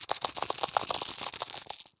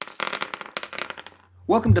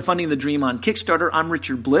Welcome to Funding the Dream on Kickstarter. I'm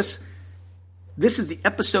Richard Bliss. This is the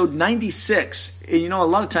episode 96. And a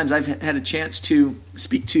lot of times I've had a chance to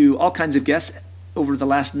speak to all kinds of guests over the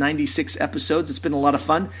last 96 episodes. It's been a lot of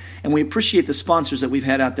fun, and we appreciate the sponsors that we've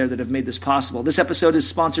had out there that have made this possible. This episode is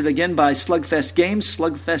sponsored again by Slugfest Games,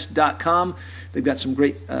 slugfest.com. They've got some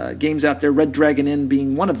great games out there, Red Dragon Inn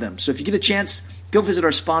being one of them. So if you get a chance, go visit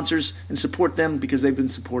our sponsors and support them because they've been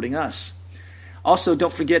supporting us. Also,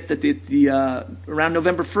 don't forget that around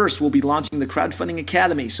November 1st, we'll be launching the Crowdfunding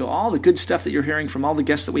Academy. So all the good stuff that you're hearing from all the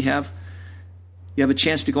guests that we have, you have a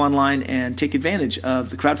chance to go online and take advantage of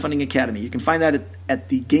the Crowdfunding Academy. You can find that at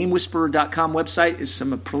the GameWhisperer.com website is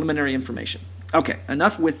some preliminary information. Okay,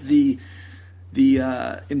 enough with the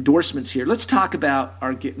endorsements here. Let's talk about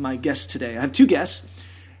my guests today. I have two guests.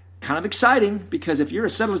 Kind of exciting because if you're a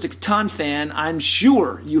Settlers of Catan fan, I'm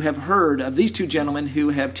sure you have heard of these two gentlemen who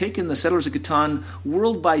have taken the Settlers of Catan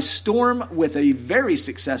world by storm with a very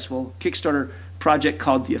successful Kickstarter project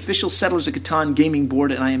called the Official Settlers of Catan Gaming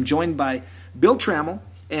Board, and I am joined by Bill Trammell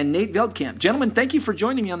and Nate Veldkamp. Gentlemen, thank you for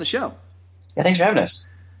joining me on the show. Yeah, thanks for having us.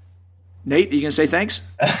 Nate, are you going to say thanks?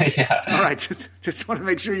 Yeah. All right, just want to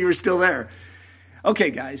make sure you were still there.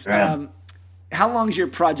 Okay, guys. Right. How long has your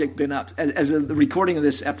project been up as of the recording of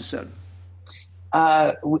this episode?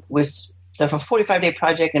 So for a 45-day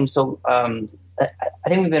project, and so I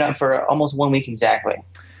think we've been up for almost 1 week exactly.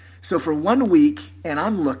 So for 1 week, and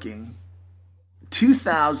I'm looking,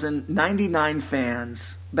 2,099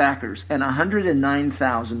 fans, backers, and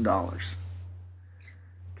 $109,000.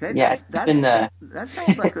 Okay, yeah,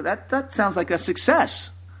 that sounds like a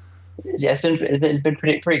success. Yeah, it's been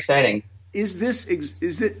pretty exciting.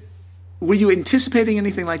 Were you anticipating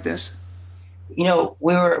anything like this? We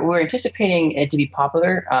were anticipating it to be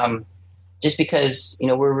popular, just because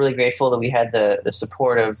we're really grateful that we had the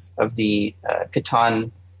support of the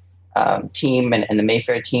Catan team and the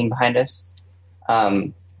Mayfair team behind us.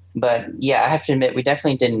 But yeah, I have to admit we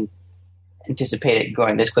definitely didn't anticipate it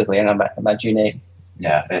going this quickly. I don't know about you, Nate.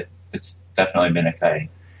 Yeah, it's definitely been exciting.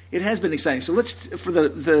 It has been exciting. So let's, for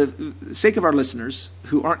the sake of our listeners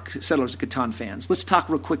who aren't Settlers of Catan fans, let's talk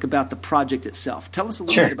real quick about the project itself. Tell us a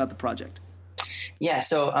little bit about the project. Yeah,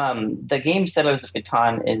 so the game Settlers of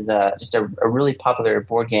Catan is just a really popular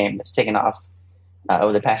board game that's taken off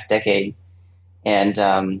over the past decade.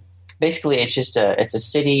 And basically it's just it's a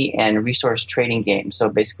city and resource trading game. So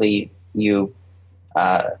basically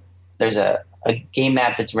there's a game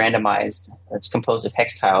map that's randomized, that's composed of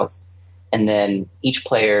hex tiles. And then each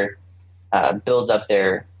player builds up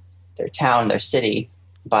their town, their city,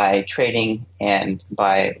 by trading and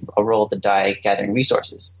by a roll of the die gathering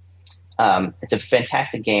resources. It's a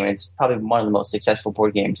fantastic game. It's probably one of the most successful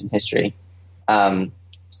board games in history. But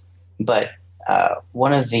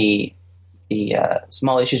one of the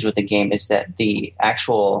small issues with the game is that the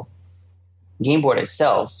actual game board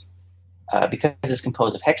itself, because it's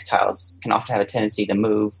composed of hex tiles, can often have a tendency to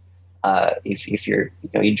move. If your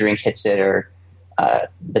drink hits it or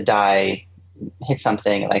the die hits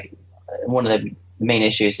something, like one of the main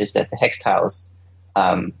issues is that the hex tiles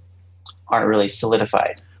aren't really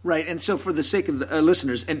solidified. Right, and so for the sake of the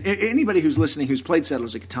listeners, and anybody who's listening who's played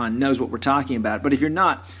Settlers of Catan knows what we're talking about, but if you're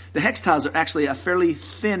not, the hex tiles are actually a fairly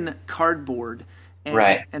thin cardboard,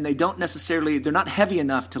 right? And they don't necessarily, they're not heavy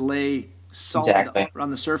enough to lay solid on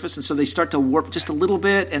the surface, and so they start to warp just a little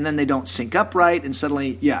bit, and then they don't sync up right, and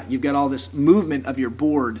suddenly, you've got all this movement of your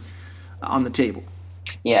board on the table.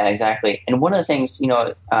 Yeah, exactly. And one of the things,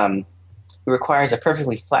 it requires a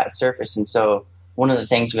perfectly flat surface, and so one of the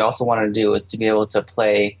things we also wanted to do was to be able to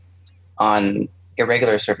play on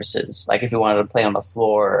irregular surfaces, like if we wanted to play on the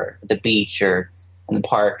floor, or the beach, or in the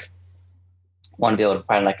park. We wanted to be able to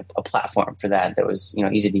find like a platform for that was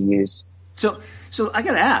easy to use. So I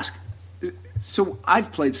got to ask. So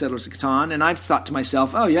I've played Settlers of Catan, and I've thought to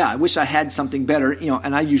myself, oh, yeah, I wish I had something better,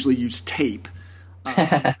 and I usually use tape.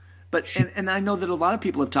 But I know that a lot of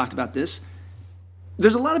people have talked about this.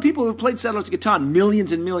 There's a lot of people who have played Settlers of Catan,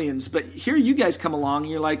 millions and millions, but here you guys come along,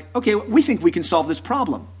 and you're like, okay, we think we can solve this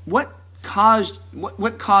problem. What caused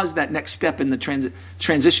that next step in the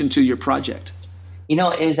transition to your project? It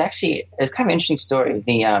was kind of an interesting story.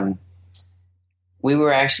 We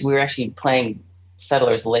were actually playing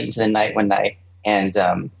Settlers late into the night one night, and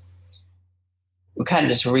we kind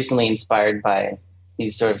of just recently inspired by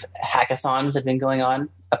these sort of hackathons that have been going on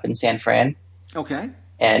up in San Fran. Okay.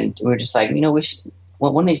 And we were just like,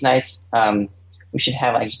 one of these nights, we should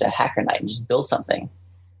have like just a hacker night and just build something.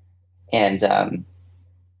 And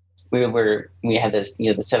we had this,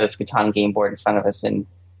 the Settlers of Catan game board in front of us, and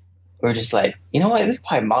we were just like, we could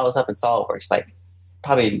probably model this up in SolidWorks, like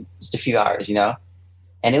probably just a few hours,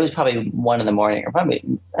 and it was probably 1 in the morning, or probably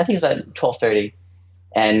I think it was about 12:30.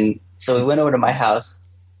 And so we went over to my house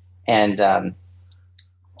and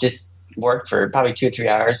just worked for probably 2 or 3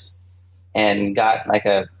 hours and got like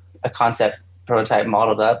a concept prototype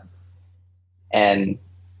modeled up. And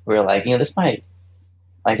we were like, this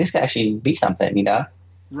could actually be something,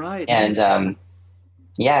 Right. And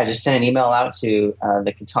I just sent an email out to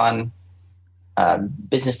the Catan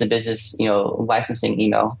business to business, licensing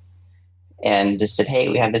email, and just said, hey,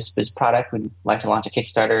 we have this product. We'd like to launch a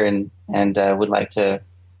Kickstarter and would like to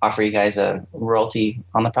offer you guys a royalty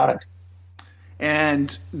on the product.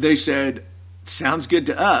 And they said, sounds good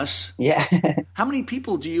to us. Yeah. How many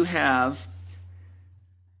people do you have?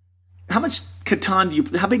 How much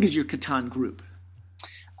Catan how big is your Catan group?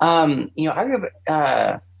 I remember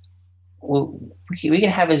we can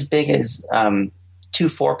have as big as 2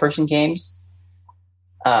 4-person games.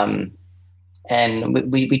 And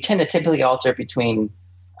we tend to typically alter between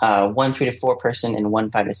 1 3 to 4 person and 1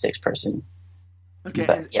 5 to 6 person. Okay.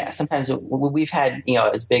 But yeah, sometimes we've had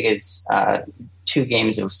as big as 2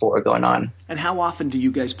 games of 4 going on. And how often do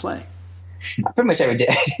you guys play? Pretty much every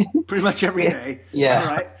day. Pretty much every day. Yeah.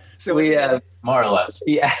 All right. So we more or less.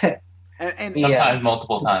 Yeah. And sometimes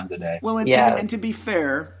multiple times a day. Well, and to be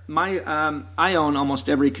fair, I own almost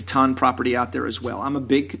every Catan property out there as well. I'm a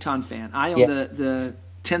big Catan fan. I own the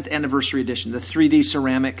 10th anniversary edition, the 3D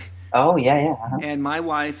ceramic. Oh yeah. Uh-huh. And my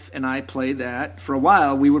wife and I play that for a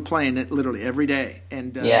while. We were playing it literally every day,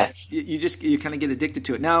 and you kind of get addicted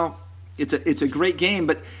to it. Now it's a great game,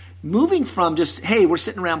 but moving from just hey, we're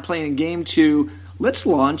sitting around playing a game to let's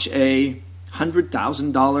launch a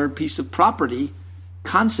 $100,000 piece of property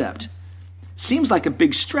concept. Seems like a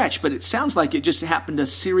big stretch, but it sounds like it just happened a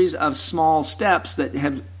series of small steps that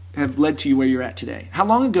have led to you where you're at today. How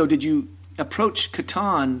long ago did you approach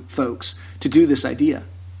Catan folks to do this idea?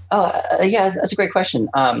 Oh, yeah, that's a great question.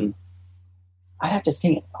 I'd have to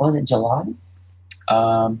think. Was it July?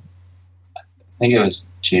 I think it was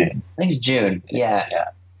June. I think it's June. Yeah.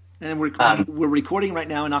 And we're recording right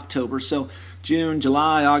now in October, so June,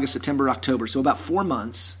 July, August, September, October. So about 4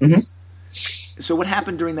 months. Mm-hmm. So what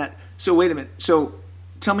happened during that? So wait a minute. So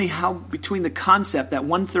tell me how between the concept that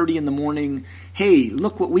 1:30 in the morning, hey,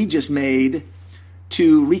 look what we just made,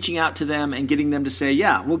 to reaching out to them and getting them to say,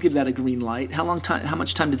 yeah, we'll give that a green light. How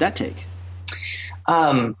much time did that take?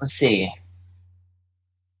 Let's see.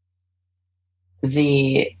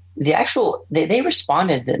 The actual they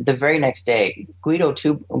responded the very next day. Guido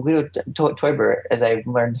Teuber, as I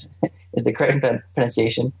learned is the correct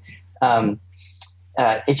pronunciation.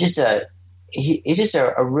 It's just he's just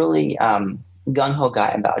a really gung ho guy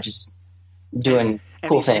about just doing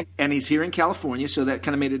cool things. And he's here in California, so that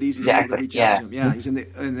kind of made it easy exactly. to reach out to him. Yeah, he's in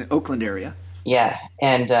the Oakland area. Yeah,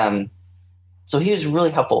 and so he was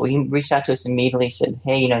really helpful. He reached out to us immediately, said,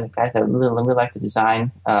 "Hey, guys, I really like the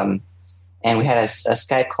design." And we had a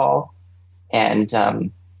Skype call, and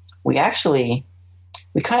we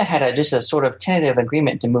kind of had just a sort of tentative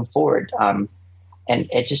agreement to move forward. And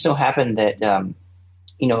it just so happened that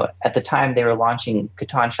at the time they were launching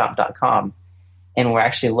CatanShop.com, and we're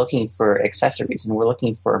actually looking for accessories, and we're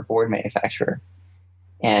looking for a board manufacturer.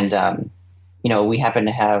 And we happen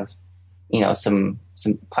to have some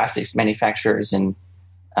plastics manufacturers, and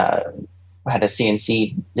had a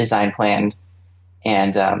CNC design planned,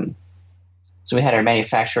 and so we had our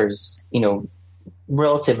manufacturers,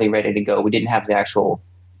 relatively ready to go. We didn't have the actual,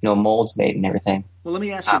 molds made and everything. Well, let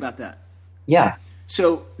me ask you about that. Yeah.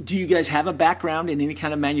 So do you guys have a background in any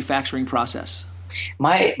kind of manufacturing process?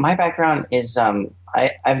 My background is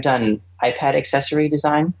I've done iPad accessory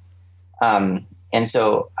design. And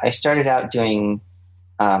so I started out doing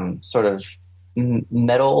sort of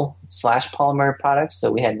metal / polymer products.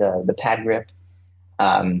 So we had the pad grip.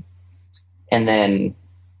 And then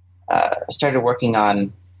I started working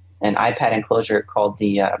on an iPad enclosure called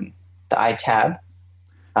the iTab,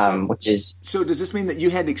 which is... So does this mean that you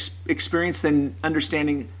had experience then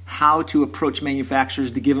understanding how to approach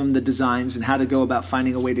manufacturers to give them the designs and how to go about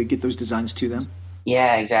finding a way to get those designs to them?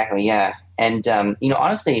 Yeah, exactly. Yeah. And,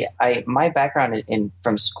 honestly, my background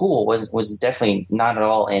from school was definitely not at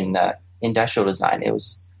all in industrial design. It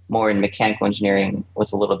was more in mechanical engineering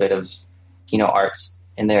with a little bit of, arts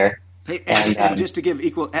in there. Hey, and just to give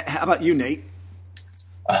equal, how about you, Nate?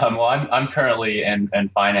 Well, I'm currently in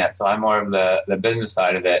finance, so I'm more of the business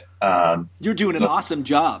side of it. You're doing an awesome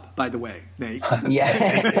job, by the way, Nate.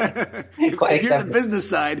 Yeah. If you're the business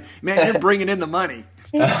side, man, you're bringing in the money.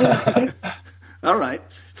 All right.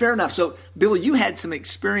 Fair enough. So, Bill, you had some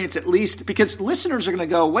experience at least, because listeners are going to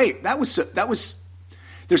go, wait, that was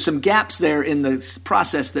there's some gaps there in the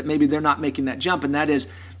process that maybe they're not making that jump, and that is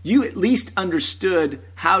you at least understood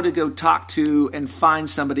how to go talk to and find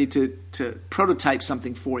somebody to prototype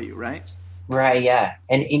something for you, right? Right, yeah.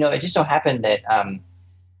 And, it just so happened that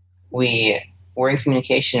we were in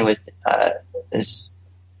communication with this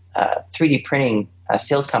 3D printing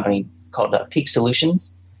sales company called Peak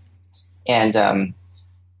Solutions. And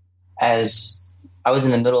as I was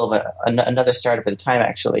in the middle of another startup at the time,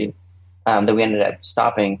 actually, that we ended up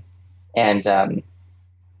stopping, and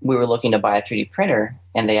we were looking to buy a 3D printer,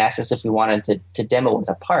 and they asked us if we wanted to demo with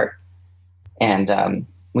a part. And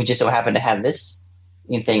we just so happened to have this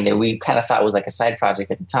thing that we kind of thought was like a side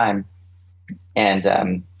project at the time.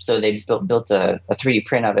 And so they built a 3D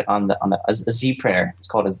print of it on a Z printer. It's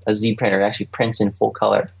called a Z printer. It actually prints in full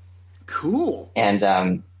color. Cool. And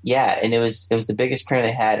and it was the biggest printer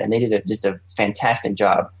they had, and they did just a fantastic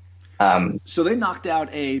job. So they knocked out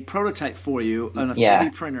a prototype for you on a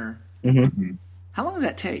 3D printer. Mm-hmm. How long did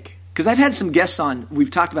that take? Because I've had some guests on. We've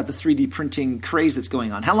talked about the 3D printing craze that's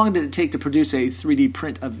going on. How long did it take to produce a 3D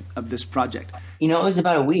print of this project? It was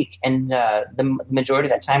about a week, and the majority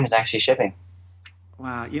of that time was actually shipping.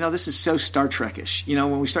 Wow, this is so Star Trek-ish.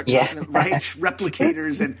 When we start talking about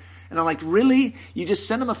replicators, and I'm like, really? You just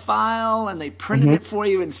send them a file and they printed it for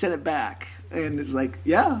you and sent it back? And it's like,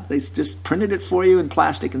 yeah, they just printed it for you in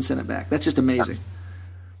plastic and sent it back. That's just amazing.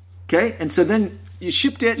 Okay, and so then you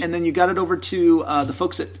shipped it, and then you got it over to the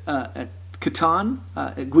folks at Catan,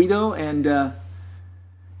 at Guido, and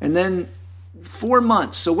then 4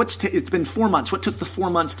 months. So it's been 4 months. What took the 4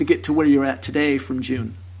 months to get to where you're at today from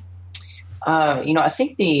June? I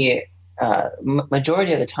think the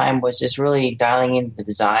majority of the time was just really dialing in the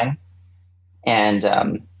design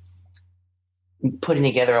and putting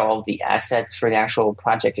together all of the assets for the actual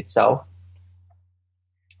project itself.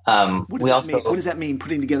 What does that mean,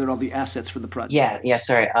 putting together all the assets for the project? Yeah,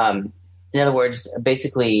 sorry. In other words,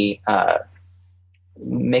 basically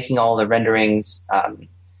making all the renderings.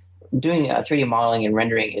 Doing 3D modeling and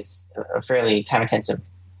rendering is a fairly time-intensive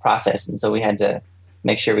process, and so we had to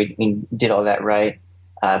make sure we did all that right.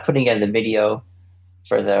 Putting together the video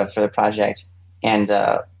for the project, and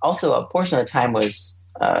also a portion of the time was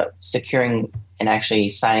securing and actually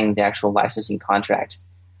signing the actual licensing contract,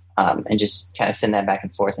 and just kind of send that back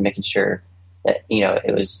and forth and making sure that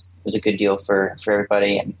it was a good deal for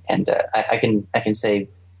everybody. And I can say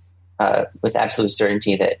with absolute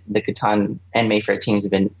certainty that the Catan and Mayfair teams have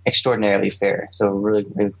been extraordinarily fair. So really,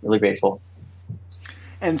 really, really grateful.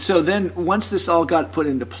 And so then once this all got put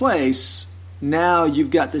into place, now you've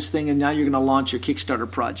got this thing, and now you're going to launch your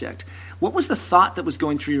Kickstarter project. What was the thought that was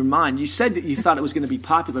going through your mind? You said that you thought it was going to be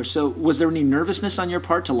popular. So was there any nervousness on your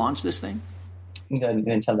part to launch this thing? I'm going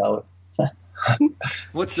to tell that.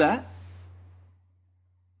 What's that?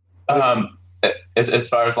 As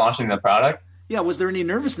far as launching the product? Yeah, was there any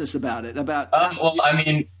nervousness about it? Well, I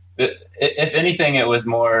mean, if anything, it was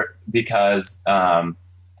more because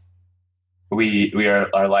we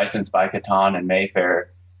are licensed by Catan and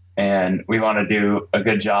Mayfair, and we want to do a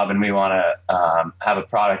good job, and we want to have a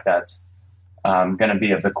product that's going to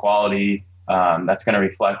be of the quality that's going to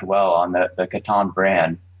reflect well on the Catan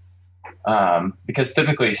brand. Because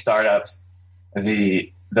typically startups,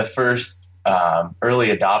 the first early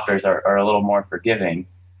adopters are a little more forgiving.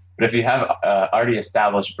 But if you have an already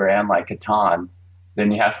established brand like Catan,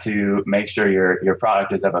 then you have to make sure your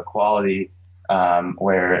product is of a quality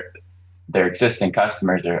where their existing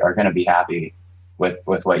customers are going to be happy with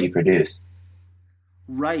what you produce.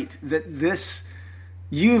 Right.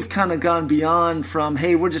 You've kind of gone beyond from,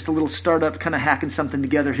 hey, we're just a little startup kind of hacking something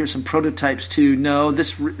together, here's some prototypes, to no,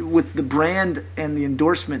 this with the brand and the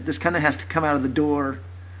endorsement, this kind of has to come out of the door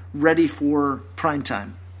ready for prime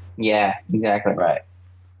time. Yeah, exactly. Right.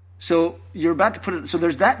 So you're about to put it, so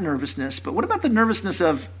there's that nervousness, but what about the nervousness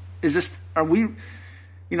of,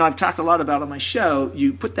 I've talked a lot about on my show,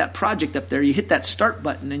 you put that project up there, you hit that start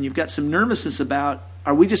button, and you've got some nervousness about,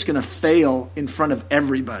 are we just going to fail in front of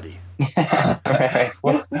everybody? Right.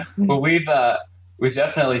 Well, we've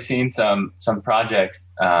definitely seen some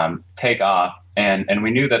projects take off, and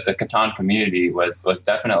we knew that the Catan community was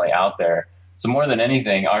definitely out there. So more than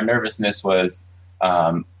anything, our nervousness was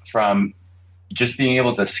from just being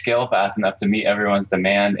able to scale fast enough to meet everyone's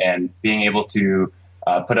demand, and being able to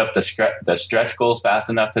put up the stretch goals fast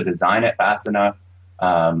enough to design it fast enough.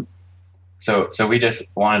 So we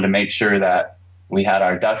just wanted to make sure that we had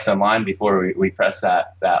our ducks in line before we pressed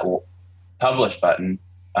that publish button,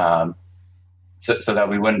 so that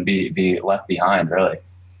we wouldn't be left behind, really.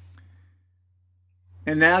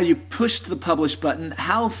 And now you pushed the publish button.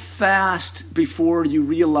 How fast before you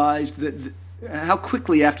realized how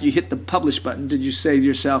quickly after you hit the publish button did you say to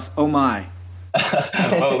yourself, oh my,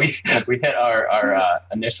 Well, we hit our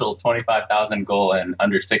initial 25,000 goal in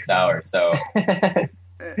under 6 hours. So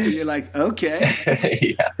you're like, okay,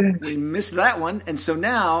 yeah. we missed that one. And so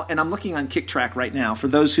now, and I'm looking on KickTrack right now. For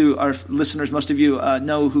those who are listeners, most of you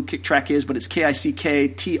know who KickTrack is, but it's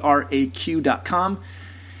KickTrack.com.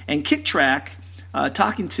 And KickTrack,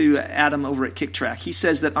 talking to Adam over at KickTrack, he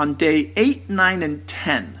says that on day 8, 9, and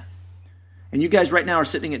 10, and you guys right now are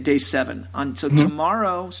sitting at day 7. So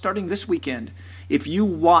tomorrow, starting this weekend, if you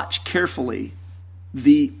watch carefully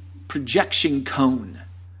the projection cone,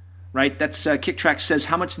 right? That's KickTrack says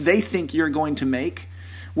how much they think you're going to make.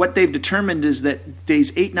 What they've determined is that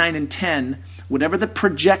days 8, 9, and 10, whatever the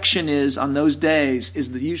projection is on those days, is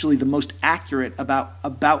usually the most accurate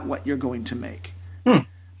about what you're going to make.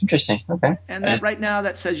 Interesting. Okay. And that right now,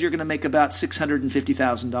 that says you're going to make about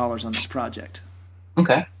 $650,000 on this project.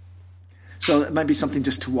 Okay. So it might be something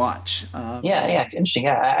just to watch. Yeah, interesting.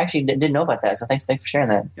 Yeah, I actually didn't know about that, so thanks for sharing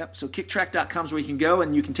that. Yep, so KickTrack.com is where you can go,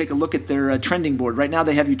 and you can take a look at their trending board. Right now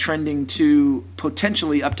they have you trending to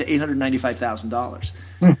potentially up to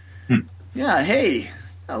 $895,000. Yeah, hey,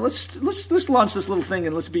 let's launch this little thing,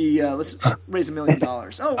 and let's raise $1 million.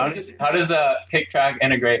 Oh, how does KickTrack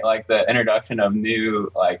integrate like the introduction of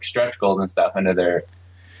new like stretch goals and stuff into their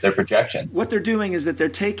projections? What they're doing is that they're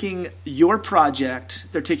taking your project,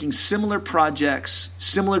 they're taking similar projects,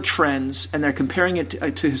 similar trends, and they're comparing it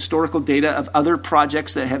to historical data of other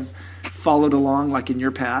projects that have followed along, like in your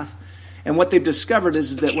path. And what they've discovered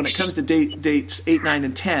is that when it comes to dates 8, 9,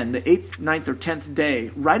 and 10, the 8th, 9th, or 10th day,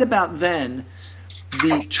 right about then,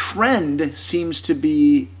 the trend seems to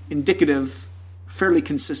be indicative, fairly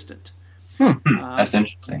consistent. That's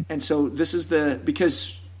interesting. And so this is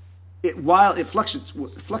because it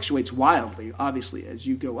fluctuates wildly, obviously, as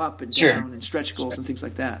you go up and down and stretch goals and things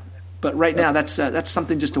like that. But right now, that's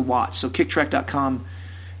something just to watch. So KickTrack.com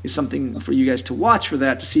is something for you guys to watch for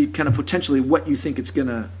that, to see kind of potentially what you think it's going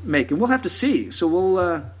to make. And we'll have to see.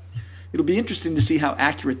 So it'll be interesting to see how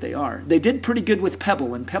accurate they are. They did pretty good with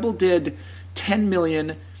Pebble, and Pebble did 10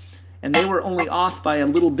 million, and they were only off by a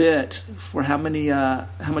little bit for how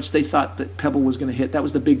much they thought that Pebble was going to hit. That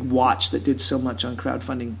was the big watch that did so much on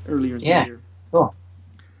crowdfunding earlier in the year. Cool.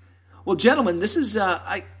 Well, gentlemen, this is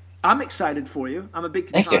I'm excited for you. I'm a big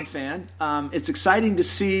Catan fan. It's exciting to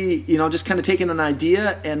see, just kind of taking an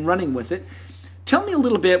idea and running with it. Tell me a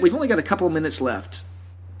little bit. We've only got a couple of minutes left.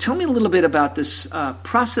 Tell me a little bit about this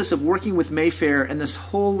process of working with Mayfair and this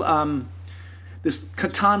whole this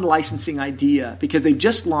Catan licensing idea, because they've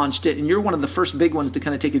just launched it, and you're one of the first big ones to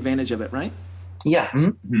kind of take advantage of it, right? Yeah.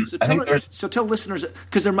 Mm-hmm. So tell listeners,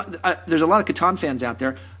 because there's a lot of Catan fans out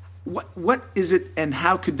there. What is it, and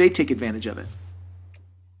how could they take advantage of it?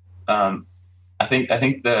 I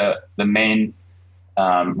think the main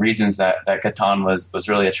reasons that Catan was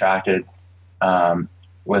really attracted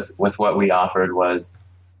with what we offered was,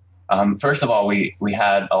 first of all, we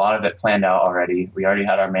had a lot of it planned out already. We already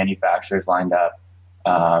had our manufacturers lined up.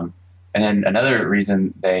 And then another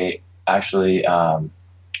reason they actually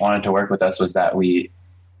wanted to work with us was that we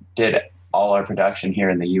did all our production here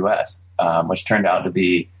in the U.S., which turned out to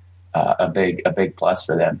be a big plus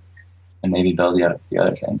for them, and maybe build out a few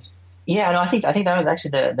other things. Yeah, no, I think that was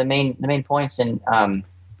actually the main points, and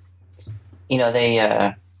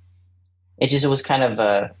they it was kind of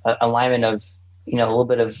a alignment of a little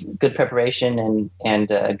bit of good preparation and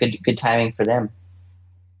good timing for them.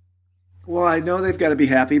 Well, I know they've got to be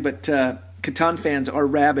happy, but Catan fans are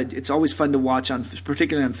rabid. It's always fun to watch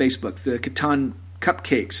particularly on Facebook, the Catan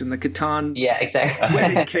cupcakes and the Catan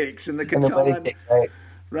wedding cakes and the Catan cake, right.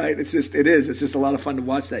 Right, it's just a lot of fun to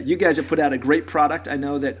watch that. You guys have put out a great product. I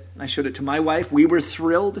know that I showed it to my wife. We were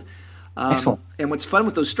thrilled. Excellent. And what's fun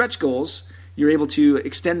with those stretch goals, you're able to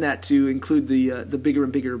extend that to include the bigger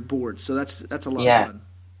and bigger boards. So that's a lot of fun.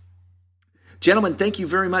 Gentlemen, thank you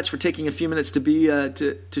very much for taking a few minutes to be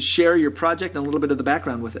to share your project and a little bit of the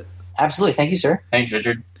background with it. Absolutely, thank you, sir. Thanks,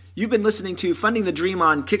 Richard. You've been listening to Funding the Dream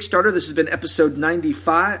on Kickstarter. This has been episode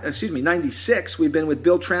 96. We've been with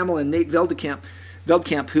Bill Trammell and Nate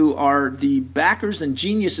Veldkamp, who are the backers and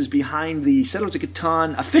geniuses behind the Settlers of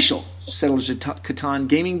Catan official Settlers of Catan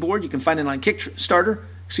gaming board. You can find it on Kickstarter.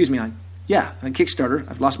 On Kickstarter.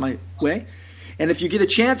 I've lost my way. And if you get a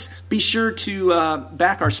chance, be sure to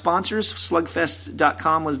back our sponsors.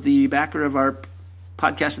 Slugfest.com was the backer of our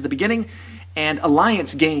podcast at the beginning. And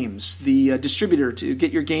Alliance Games, the distributor to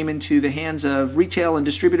get your game into the hands of retail and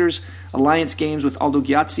distributors. Alliance Games with Aldo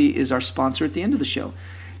Giazzi is our sponsor at the end of the show.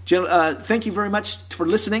 Thank you very much for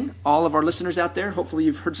listening, all of our listeners out there. Hopefully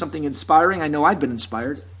you've heard something inspiring. I know I've been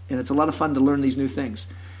inspired, and it's a lot of fun to learn these new things.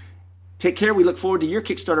 Take care. We look forward to your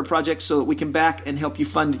Kickstarter project so that we can back and help you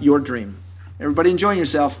fund your dream. Everybody enjoying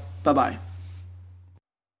yourself. Bye-bye.